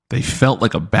They felt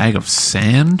like a bag of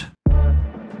sand?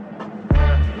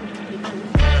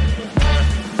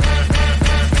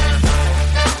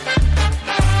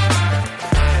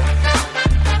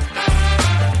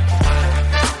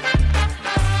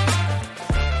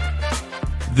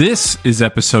 This is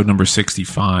episode number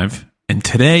 65, and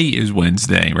today is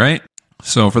Wednesday, right?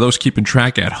 So for those keeping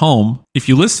track at home, if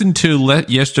you listened to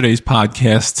yesterday's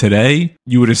podcast today,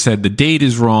 you would have said the date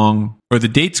is wrong, or the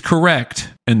date's correct,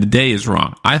 and the day is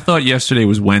wrong. I thought yesterday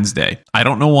was Wednesday. I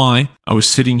don't know why. I was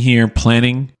sitting here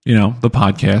planning, the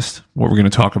podcast, what we're going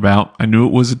to talk about. I knew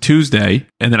it was a Tuesday,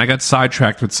 and then I got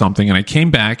sidetracked with something, and I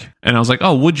came back, and I was like,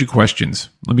 oh, would you questions?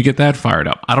 Let me get that fired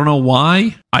up. I don't know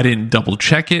why. I didn't double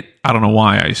check it. I don't know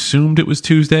why I assumed it was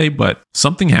Tuesday, but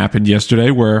something happened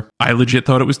yesterday where I legit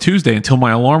thought it was Tuesday until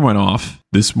my alarm went off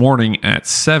this morning at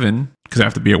 7, because I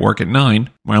have to be at work at 9.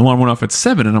 My alarm went off at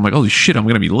 7, and I'm like, holy shit, I'm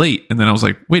going to be late. And then I was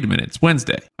like, wait a minute, it's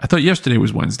Wednesday. I thought yesterday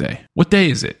was Wednesday. What day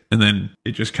is it? And then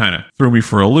it just kind of threw me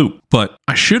for a loop. But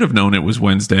I should have known it was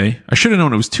Wednesday. I should have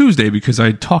known it was Tuesday because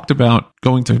I talked about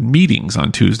going to meetings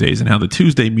on Tuesdays and how the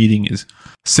Tuesday meeting is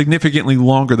significantly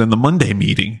longer than the Monday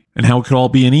meeting and how it could all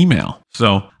be an email.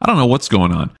 So I don't know what's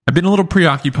going on. I've been a little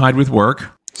preoccupied with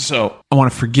work. So I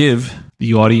want to forgive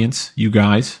the audience, you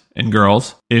guys and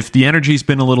girls, if the energy's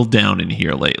been a little down in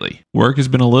here lately. Work has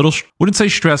been a little, wouldn't say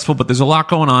stressful, but there's a lot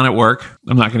going on at work.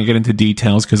 I'm not going to get into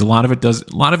details because a lot of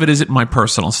it isn't my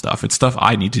personal stuff. It's stuff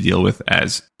I need to deal with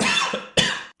as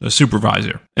a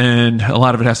supervisor. And a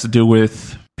lot of it has to do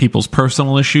with people's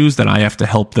personal issues that I have to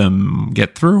help them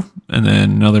get through. And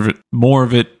then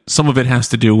some of it has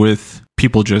to do with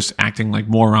people just acting like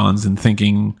morons and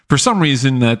thinking for some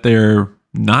reason that they're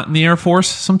not in the Air Force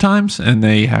sometimes, and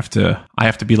I have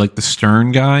to be like the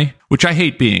stern guy, which I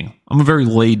hate being. I'm a very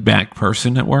laid back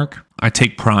person at work. I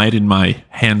take pride in my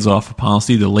hands-off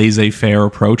policy, the laissez-faire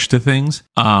approach to things.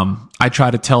 I try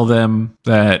to tell them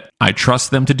that I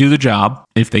trust them to do the job.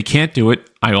 If they can't do it,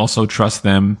 I also trust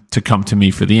them to come to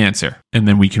me for the answer. And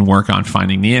then we can work on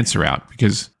finding the answer out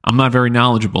because I'm not very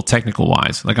knowledgeable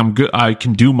technical-wise. Like I'm good, I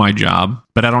can do my job,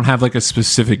 but I don't have like a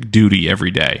specific duty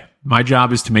every day. My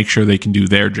job is to make sure they can do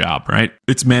their job, right?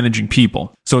 It's managing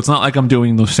people. So it's not like I'm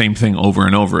doing the same thing over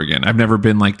and over again. I've never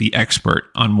been like the expert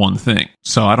on one thing.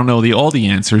 So I don't know all the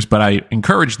answers, but I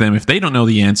encourage them, if they don't know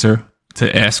the answer,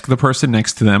 to ask the person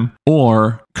next to them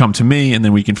or come to me and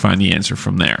then we can find the answer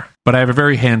from there. But I have a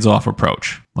very hands-off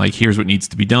approach. Like, here's what needs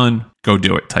to be done, go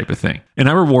do it type of thing. And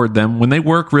I reward them when they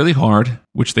work really hard,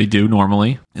 which they do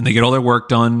normally, and they get all their work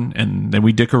done, and then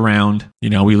we dick around. We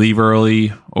leave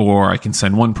early, or I can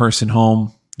send one person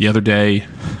home. The other day,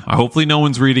 hopefully no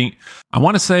one's reading. I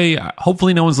want to say,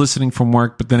 hopefully no one's listening from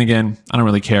work, but then again, I don't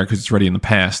really care because it's already in the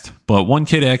past. But one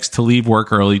kid asked to leave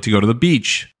work early to go to the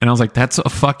beach. And I was like, that's a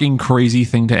fucking crazy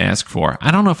thing to ask for.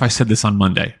 I don't know if I said this on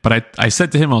Monday, but I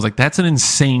said to him, I was like, that's an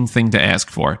insane thing to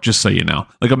ask for, just so you know.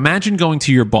 Like, imagine going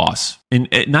to your boss, and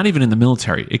not even in the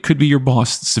military. It could be your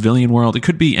boss, civilian world. It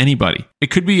could be anybody. It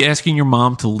could be asking your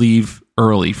mom to leave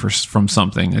early from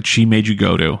something that she made you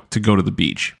go to the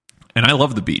beach. And I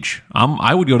love the beach.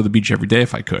 I would go to the beach every day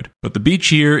if I could. But the beach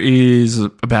here is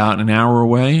about an hour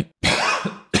away.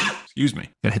 Excuse me.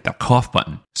 Gotta hit that cough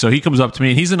button. So he comes up to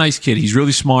me, and he's a nice kid. He's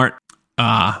really smart.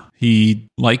 He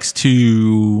likes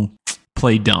to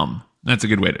play dumb. That's a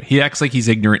good way to. He acts like he's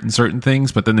ignorant in certain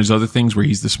things, but then there's other things where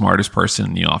he's the smartest person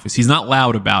in the office. He's not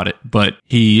loud about it, but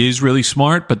he is really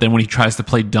smart. But then when he tries to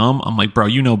play dumb, I'm like, bro,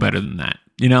 you know better than that.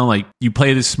 Like you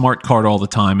play this smart card all the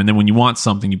time, and then when you want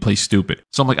something, you play stupid.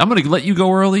 So I'm like, I'm going to let you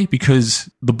go early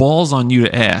because the ball's on you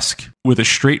to ask with a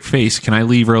straight face, can I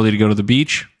leave early to go to the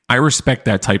beach? I respect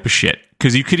that type of shit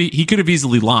because he could have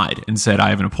easily lied and said, I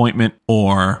have an appointment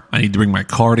or I need to bring my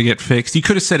car to get fixed. He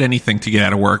could have said anything to get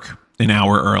out of work an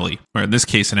hour early, or in this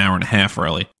case, an hour and a half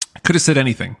early. I could have said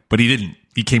anything, but he didn't.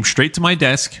 He came straight to my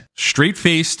desk,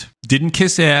 straight-faced, didn't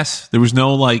kiss ass. There was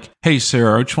no like, hey,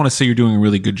 sir, I just want to say you're doing a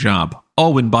really good job.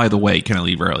 Oh, and by the way, can I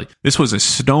leave early? This was a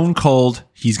stone cold,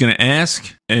 he's going to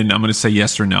ask, and I'm going to say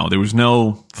yes or no. There was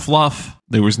no fluff.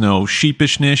 There was no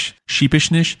sheepishness.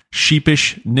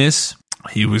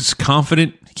 He was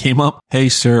confident. He came up, hey,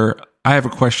 sir, I have a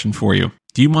question for you.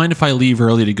 Do you mind if I leave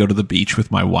early to go to the beach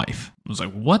with my wife? I was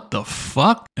like, what the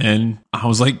fuck? And I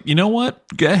was like, you know what?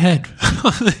 Go ahead.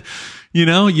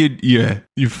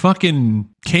 You fucking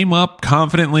came up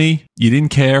confidently. You didn't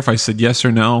care if I said yes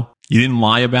or no. You didn't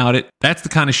lie about it. That's the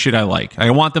kind of shit I like.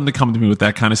 I want them to come to me with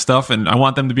that kind of stuff, and I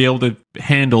want them to be able to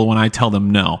handle when I tell them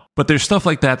no. But there's stuff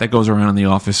like that goes around in the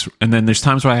office, and then there's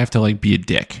times where I have to like be a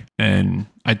dick. And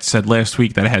I said last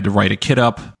week that I had to write a kid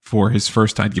up for his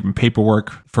first time, give him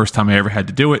paperwork, first time I ever had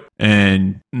to do it.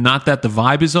 And not that the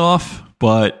vibe is off,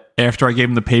 but after I gave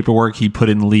him the paperwork, he put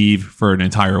in leave for an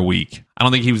entire week. I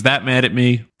don't think he was that mad at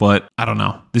me, but I don't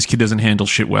know. This kid doesn't handle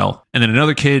shit well. And then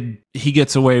another kid, he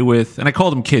gets away with, and I call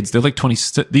them kids. They're like 20.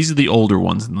 These are the older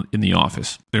ones in the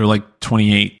office. They're like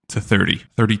 28 to 30,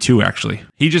 32 actually.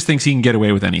 He just thinks he can get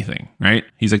away with anything, right?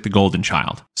 He's like the golden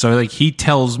child. So like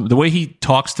the way he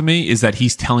talks to me is that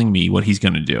he's telling me what he's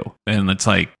going to do. And it's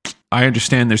like, I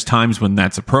understand there's times when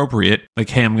that's appropriate. Like,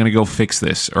 hey, I'm going to go fix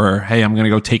this. Or, hey, I'm going to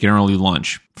go take an early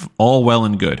lunch. All well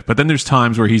and good. But then there's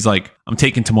times where he's like, I'm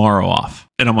taking tomorrow off.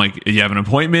 And I'm like, you have an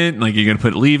appointment? Like, you're going to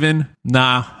put leave in?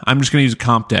 Nah, I'm just going to use a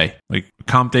comp day. Like, a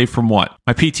comp day from what?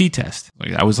 My PT test.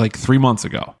 Like, that was like 3 months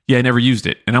ago. Yeah, I never used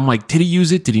it. And I'm like, did he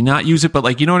use it? Did he not use it? But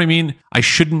like, you know what I mean? I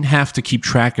shouldn't have to keep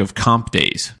track of comp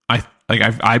days.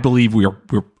 I believe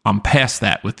I'm past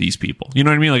that with these people. You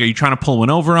know what I mean? Like, are you trying to pull one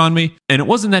over on me? And it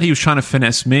wasn't that he was trying to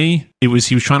finesse me. He was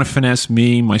trying to finesse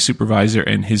me, my supervisor,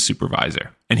 and his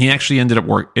supervisor. And he actually ended up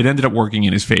working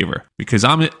in his favor because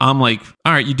I'm like,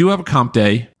 all right, you do have a comp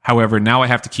day. However, now I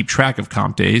have to keep track of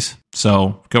comp days.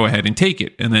 So go ahead and take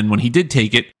it. And then when he did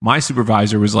take it, my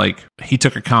supervisor was like, he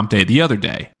took a comp day the other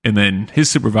day. And then his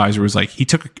supervisor was like,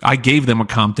 I gave them a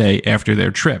comp day after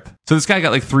their trip. So this guy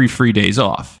got like 3 free days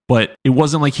off. But it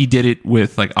wasn't like he did it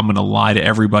with like, I'm going to lie to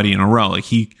everybody in a row. Like,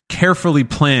 he carefully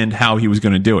planned how he was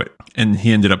going to do it. And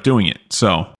he ended up doing it.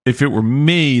 So if it were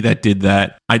me that did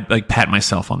that, I'd like pat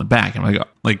myself on the back. I'm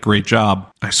like, great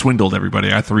job. I swindled everybody.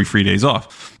 I had 3 free days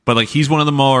off. But like, he's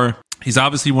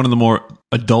obviously one of the more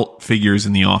adult figures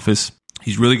in the office.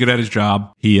 He's really good at his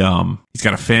job. He's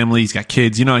got a family. He's got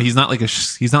kids. You know, he's not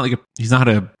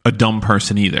a dumb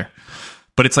person either.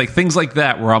 But it's like things like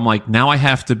that where I'm like, now I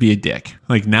have to be a dick.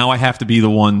 Like, now I have to be the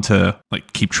one to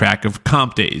like keep track of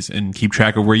comp days and keep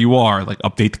track of where you are, like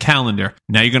update the calendar.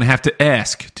 Now you're going to have to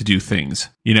ask to do things,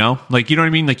 you know? Like, you know what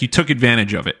I mean? Like, you took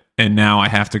advantage of it. And now I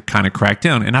have to kind of crack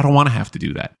down. And I don't want to have to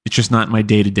do that. It's just not my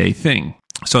day-to-day thing.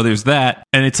 So there's that.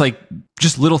 And it's like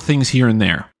just little things here and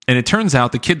there. And it turns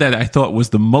out the kid that I thought was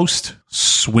the most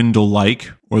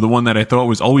swindle-like, or the one that I thought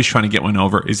was always trying to get one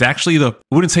over, is actually I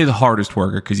wouldn't say the hardest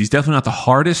worker, because he's definitely not the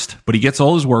hardest, but he gets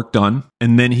all his work done,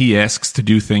 and then he asks to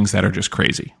do things that are just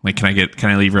crazy. Like, can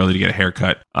I leave early to get a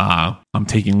haircut? I'm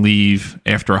taking leave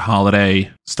after a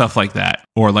holiday, stuff like that.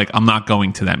 Or like, I'm not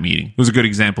going to that meeting. It was a good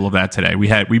example of that today.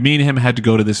 Me and him had to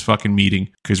go to this fucking meeting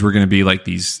because we're going to be like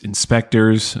these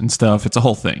inspectors and stuff. It's a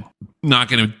whole thing. Not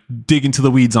going to dig into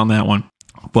the weeds on that one.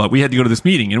 But we had to go to this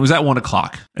meeting, and it was at 1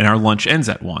 o'clock, and our lunch ends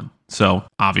at 1. So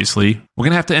obviously, we're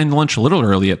going to have to end lunch a little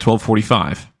early at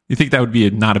 12:45. You think that would be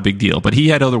not a big deal, but he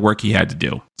had other work he had to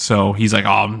do. So he's like, oh,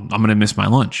 I'm going to miss my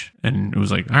lunch. And it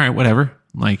was like, all right, whatever.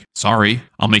 I'm like, sorry,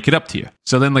 I'll make it up to you.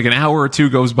 So then like an hour or two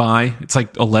goes by. It's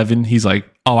like 11. He's like,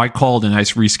 oh, I called and I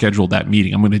rescheduled that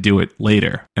meeting. I'm going to do it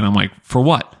later. And I'm like, for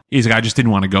what? He's like, I just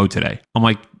didn't want to go today. I'm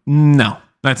like, no,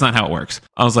 that's not how it works.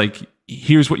 I was like,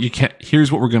 here's what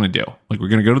we're going to do. Like, we're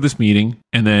going to go to this meeting,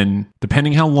 and then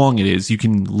depending how long it is, you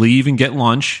can leave and get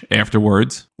lunch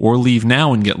afterwards, or leave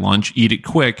now and get lunch, eat it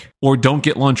quick, or don't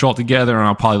get lunch altogether, and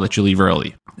I'll probably let you leave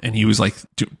early. And he was like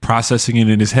processing it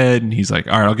in his head, and he's like,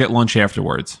 all right, I'll get lunch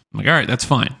afterwards. I'm like, all right, that's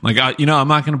fine. Like, I'm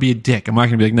not going to be a dick. I'm not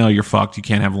going to be like, no, you're fucked. You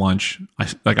can't have lunch.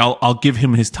 I'll give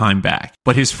him his time back.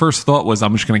 But his first thought was,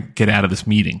 I'm just going to get out of this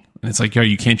meeting. And it's like, yo,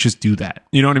 you can't just do that.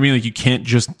 You know what I mean? Like, you can't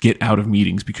just get out of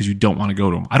meetings because you don't want to go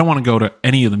to them. I don't want to go to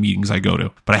any of the meetings I go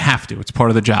to, but I have to. It's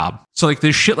part of the job. So like,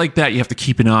 there's shit like that you have to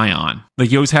keep an eye on.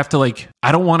 Like, you always have to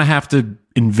I don't want to have to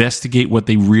investigate what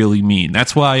they really mean.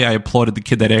 That's why I applauded the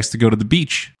kid that asked to go to the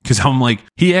beach, because I'm like,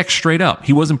 he asked straight up.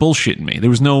 He wasn't bullshitting me. There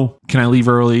was no, can I leave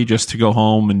early just to go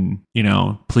home and,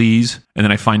 please? And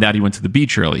then I find out he went to the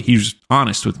beach early. He was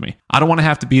honest with me. I don't want to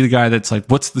have to be the guy that's like,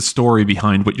 what's the story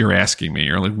behind what you're asking me?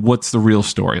 Or like, what's the real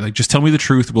story? Like, just tell me the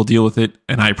truth. We'll deal with it.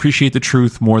 And I appreciate the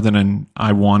truth more than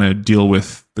I want to deal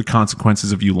with the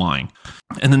consequences of you lying.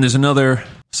 And then there's another,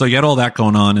 so you got all that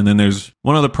going on. And then there's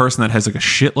one other person that has like a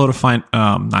shitload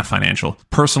of not financial,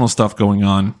 personal stuff going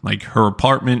on. Like, her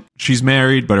apartment, she's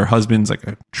married, but her husband's like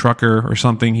a trucker or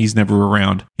something. He's never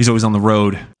around. He's always on the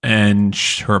road. And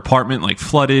her apartment like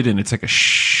flooded, and it's like a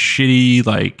shitty,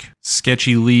 like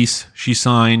sketchy lease she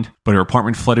signed, but her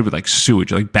apartment flooded with like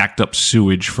sewage, like backed up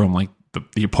sewage from like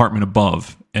the apartment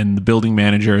above. And the building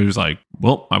manager was like,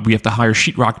 well, we have to hire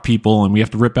sheetrock people and we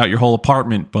have to rip out your whole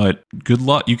apartment, but good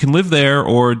luck. You can live there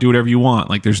or do whatever you want.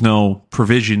 Like, there's no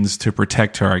provisions to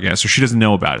protect her, I guess, or she doesn't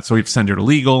know about it. So we have to send her to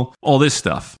legal, all this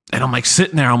stuff. And I'm like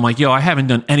sitting there, I'm like, yo, I haven't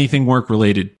done anything work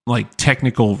related, like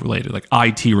technical related, like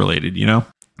IT related, And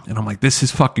I'm like, this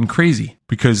is fucking crazy.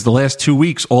 because the last 2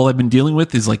 weeks, all I've been dealing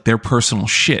with is like their personal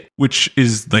shit, which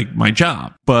is like my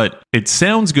job. But it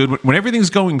sounds good. When everything's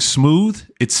going smooth,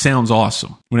 it sounds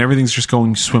awesome. When everything's just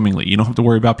going swimmingly, you don't have to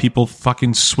worry about people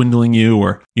fucking swindling you,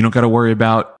 or you don't got to worry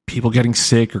about people getting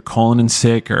sick or calling in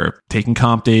sick or taking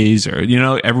comp days, or, you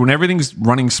know, when everything's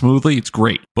running smoothly, it's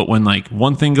great. But when like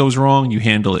one thing goes wrong, you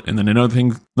handle it. And then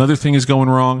another thing is going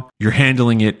wrong, you're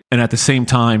handling it. And at the same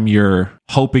time, you're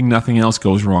hoping nothing else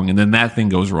goes wrong. And then that thing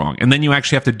goes wrong. And then you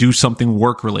actually have to do something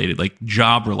work related, like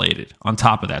job related on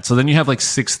top of that. So then you have like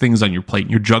 6 things on your plate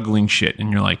and you're juggling shit.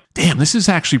 And you're like, damn, this is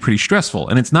actually pretty stressful.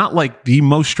 And it's not like the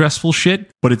most stressful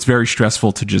shit, but it's very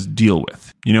stressful to just deal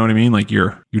with. You know what I mean? Like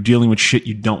you're dealing with shit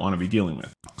you don't want to be dealing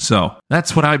with. So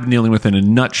that's what I've been dealing with in a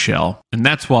nutshell. And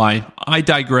that's why I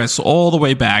digress all the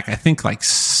way back, I think like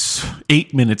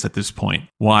 8 minutes at this point,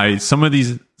 why some of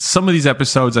these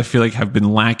episodes I feel like have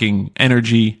been lacking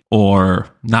energy or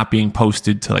not being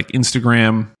posted to like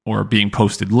Instagram or being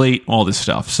posted late, all this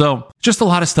stuff. So just a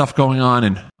lot of stuff going on,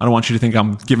 and I don't want you to think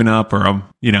I'm giving up or I'm,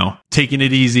 you know, taking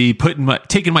it easy,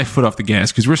 taking my foot off the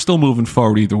gas, because we're still moving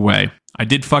forward either way. I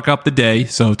did fuck up the day,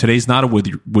 so today's not a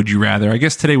would you rather. I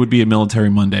guess today would be a Military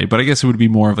Monday, but I guess it would be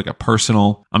more of like a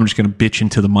personal, I'm just going to bitch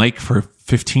into the mic for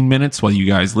 15 minutes while you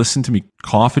guys listen to me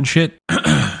cough and shit.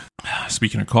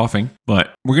 Speaking of coughing,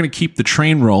 but we're going to keep the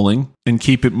train rolling and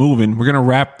keep it moving. We're going to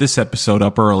wrap this episode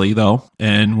up early, though,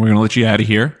 and we're going to let you out of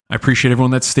here. I appreciate everyone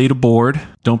that stayed aboard.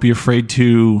 Don't be afraid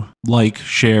to like,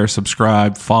 share,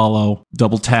 subscribe, follow,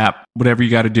 double tap, whatever you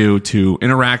got to do to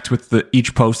interact with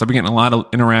each post. I've been getting a lot of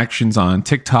interactions on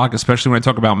TikTok, especially when I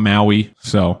talk about Maui.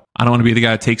 So I don't want to be the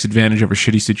guy that takes advantage of a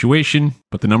shitty situation,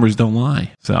 but the numbers don't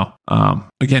lie. So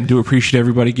again, do appreciate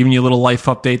everybody giving you a little life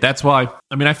update. That's why,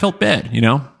 I mean, I felt bad, you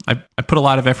know? I put a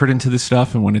lot of effort into this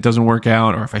stuff, and when it doesn't work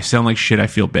out, or if I sound like shit, I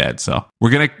feel bad. So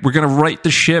we're gonna right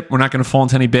the ship. We're not gonna fall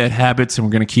into any bad habits, and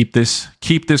we're gonna keep this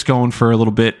going for a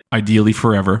little bit, ideally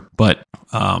forever. But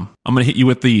I'm gonna hit you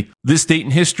with this date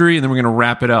in history, and then we're gonna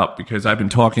wrap it up, because I've been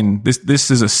talking.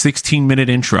 This is a 16-minute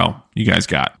intro you guys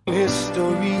got.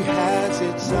 History has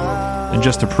its eyes. And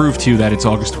just to prove to you that it's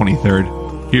August 23rd.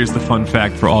 Here's the fun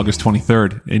fact for August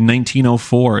 23rd. In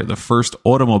 1904, the first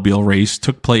automobile race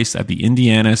took place at the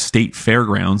Indiana State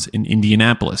Fairgrounds in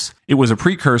Indianapolis. It was a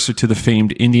precursor to the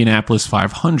famed Indianapolis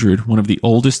 500, one of the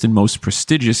oldest and most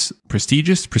prestigious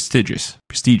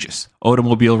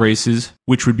automobile races,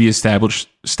 which would be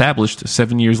established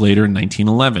 7 years later in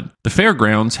 1911. The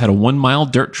fairgrounds had a 1-mile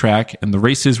dirt track, and the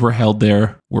races were held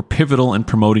there were pivotal in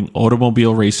promoting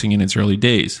automobile racing in its early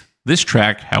days. This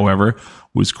track, however,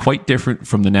 was quite different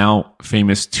from the now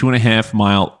famous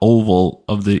 2.5-mile oval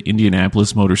of the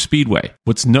Indianapolis Motor Speedway.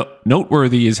 What's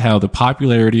noteworthy is how the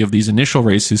popularity of these initial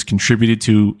races contributed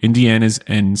to Indiana's,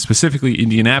 and specifically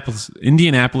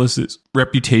Indianapolis's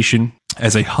reputation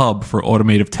as a hub for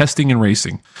automotive testing and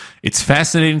racing. It's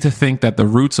fascinating to think that the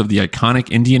roots of the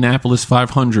iconic Indianapolis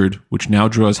 500, which now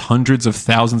draws hundreds of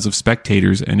thousands of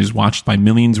spectators and is watched by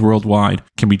millions worldwide,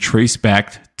 can be traced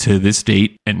back to this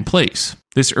date and place.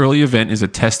 This early event is a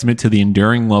testament to the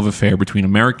enduring love affair between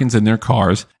Americans and their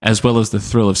cars, as well as the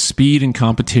thrill of speed and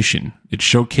competition. It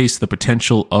showcased the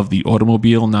potential of the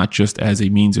automobile not just as a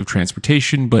means of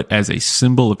transportation, but as a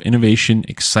symbol of innovation,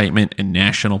 excitement, and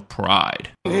national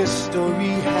pride. History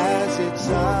has its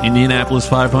eyes. Indianapolis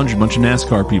 500, bunch of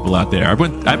NASCAR people out there. I've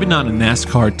been on a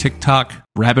NASCAR TikTok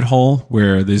rabbit hole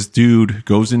where this dude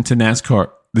goes into NASCAR.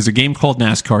 There's a game called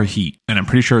NASCAR Heat, and I'm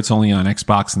pretty sure it's only on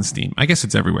Xbox and Steam. I guess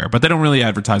it's everywhere, but they don't really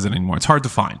advertise it anymore. It's hard to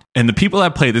find. And the people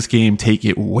that play this game take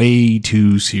it way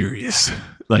too serious.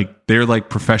 Like, they're like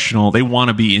professional. They want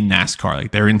to be in NASCAR.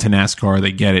 Like, they're into NASCAR.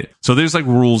 They get it. So there's like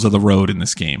rules of the road in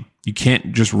this game. You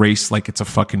can't just race like it's a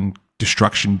fucking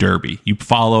destruction derby. You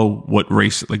follow what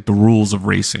race, like the rules of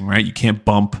racing, right? You can't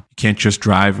bump. You can't just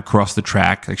drive across the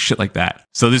track, like shit like that.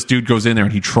 So this dude goes in there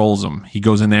and he trolls him. He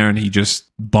goes in there and he just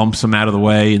bumps him out of the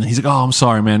way. And he's like, oh, I'm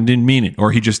sorry, man. I didn't mean it.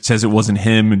 Or he just says it wasn't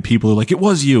him. And people are like, it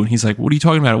was you. And he's like, what are you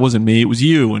talking about? It wasn't me. It was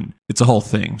you. And it's a whole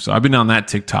thing. So I've been on that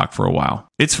TikTok for a while.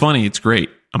 It's funny. It's great.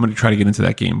 I'm going to try to get into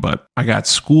that game, but I got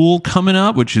school coming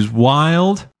up, which is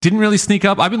wild. Didn't really sneak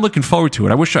up. I've been looking forward to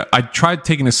it. I wish I tried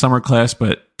taking a summer class,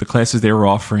 but the classes they were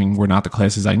offering were not the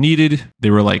classes I needed.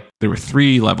 There were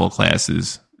 3-level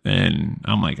classes. And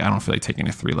I'm like, I don't feel like taking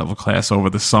a 3-level class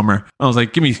over the summer. I was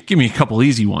like, give me a couple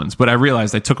easy ones. But I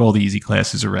realized I took all the easy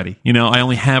classes already. You know, I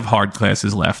only have hard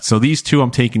classes left. So these 2 I'm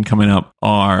taking coming up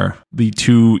are the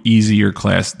 2 easier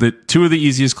class. The 2 of the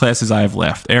easiest classes I have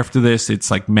left. After this, it's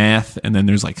like math. And then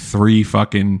there's like 3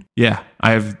 fucking, yeah.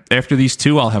 after these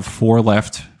two, I'll have 4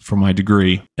 left for my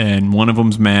degree, and one of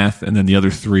them's math, and then the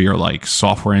other 3 are like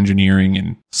software engineering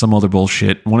and some other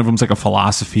bullshit. One of them's like a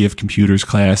philosophy of computers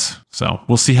class. So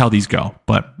we'll see how these go,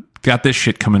 but got this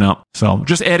shit coming up. So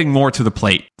just adding more to the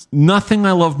plate. Nothing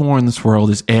I love more in this world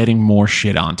is adding more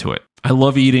shit onto it. I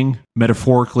love eating.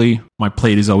 Metaphorically, my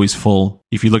plate is always full.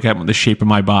 If you look at the shape of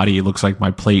my body, it looks like my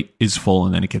plate is full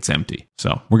and then it gets empty.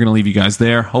 So we're going to leave you guys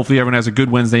there. Hopefully everyone has a good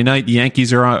Wednesday night. The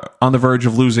Yankees are on the verge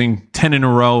of losing 10 in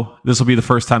a row. This will be the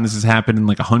first time this has happened in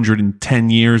like 110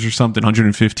 years or something,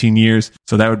 115 years.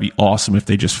 So that would be awesome if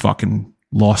they just fucking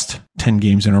lost 10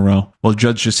 games in a row. Well,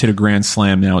 Judge just hit a grand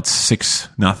slam. Now it's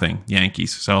 6-0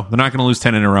 Yankees. So they're not going to lose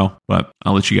 10 in a row, but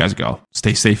I'll let you guys go.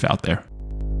 Stay safe out there.